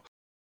right now?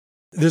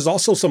 There's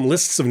also some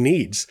lists of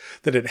needs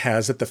that it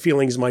has that the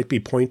feelings might be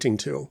pointing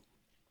to.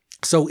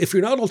 So if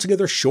you're not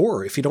altogether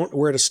sure, if you don't know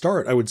where to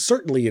start, I would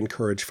certainly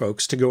encourage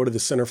folks to go to the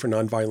Center for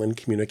Nonviolent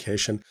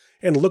Communication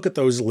and look at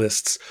those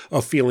lists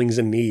of feelings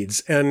and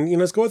needs. And,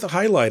 let's go with a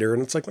highlighter.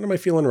 And it's like, what am I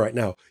feeling right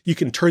now? You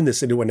can turn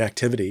this into an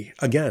activity.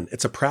 Again,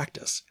 it's a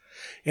practice.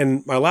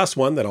 And my last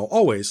one that I'll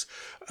always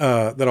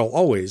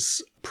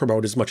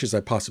promote as much as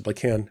I possibly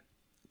can,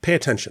 pay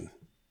attention.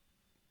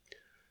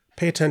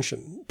 Pay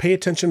attention. Pay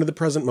attention to the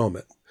present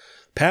moment.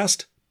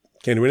 Past,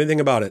 can't do anything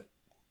about it.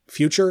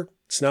 Future,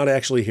 it's not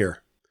actually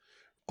here.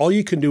 All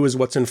you can do is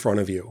what's in front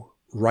of you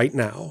right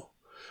now.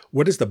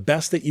 What is the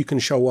best that you can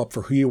show up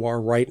for who you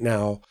are right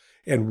now?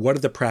 And what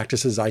are the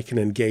practices I can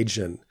engage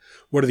in?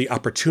 What are the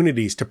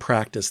opportunities to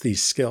practice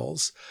these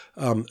skills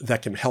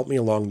that can help me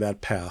along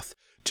that path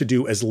to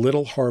do as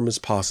little harm as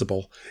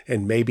possible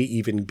and maybe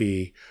even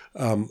be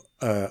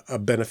a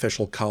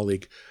beneficial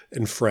colleague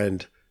and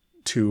friend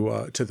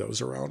to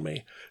those around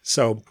me?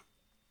 So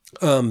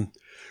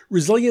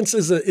resilience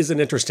is an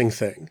interesting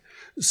thing.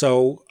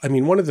 So,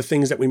 one of the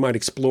things that we might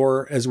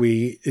explore as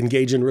we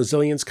engage in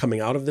resilience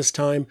coming out of this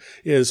time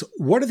is,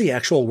 what are the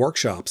actual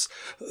workshops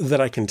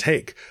that I can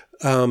take?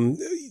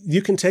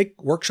 You can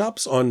take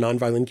workshops on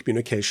nonviolent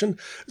communication.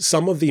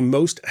 Some of the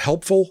most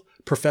helpful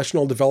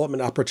professional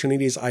development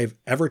opportunities I've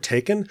ever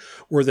taken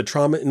were the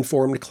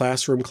trauma-informed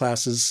classroom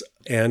classes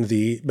and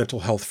the mental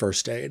health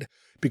first aid.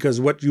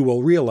 Because what you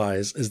will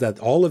realize is that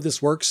all of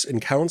this works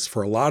and counts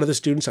for a lot of the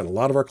students and a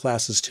lot of our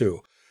classes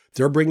too.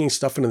 They're bringing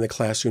stuff into the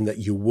classroom that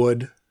you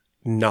would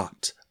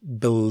not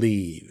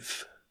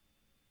believe.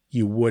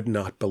 You would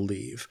not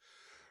believe,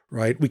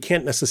 right? We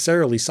can't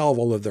necessarily solve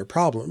all of their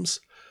problems,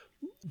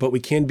 but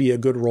we can be a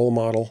good role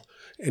model,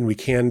 and we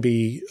can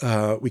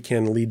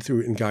lead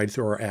through and guide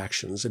through our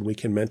actions, and we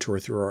can mentor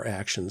through our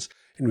actions,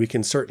 and we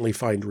can certainly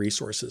find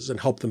resources and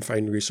help them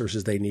find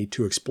resources they need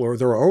to explore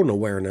their own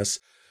awareness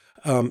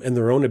and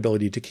their own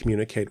ability to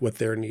communicate what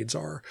their needs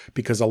are.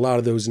 Because a lot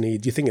of those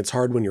needs, you think it's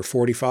hard when you're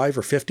 45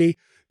 or 50?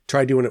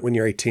 Try doing it when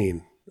you're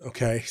 18.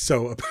 Okay.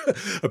 So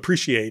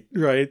appreciate,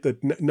 right,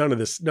 that none of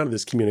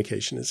this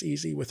communication is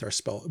easy with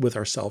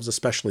ourselves,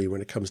 especially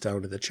when it comes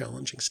down to the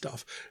challenging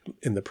stuff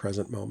in the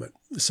present moment.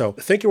 So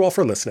thank you all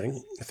for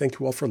listening.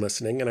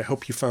 And I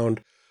hope you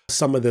found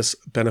some of this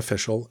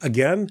beneficial.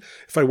 Again,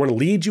 if I want to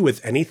lead you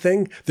with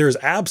anything, there's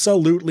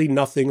absolutely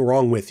nothing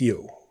wrong with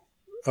you.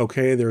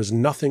 Okay. There's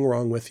nothing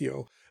wrong with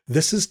you.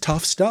 This is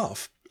tough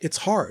stuff. It's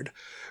hard,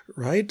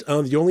 right?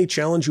 The only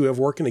challenge you have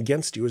working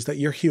against you is that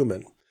you're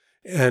human.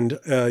 And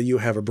you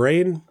have a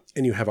brain,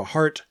 and you have a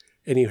heart,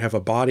 and you have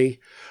a body,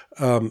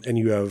 and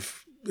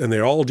they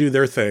all do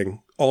their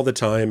thing all the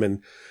time.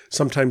 And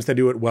sometimes they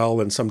do it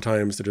well, and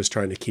sometimes they're just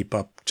trying to keep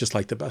up, just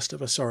like the best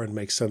of us are, and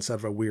make sense out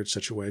of a weird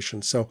situation. So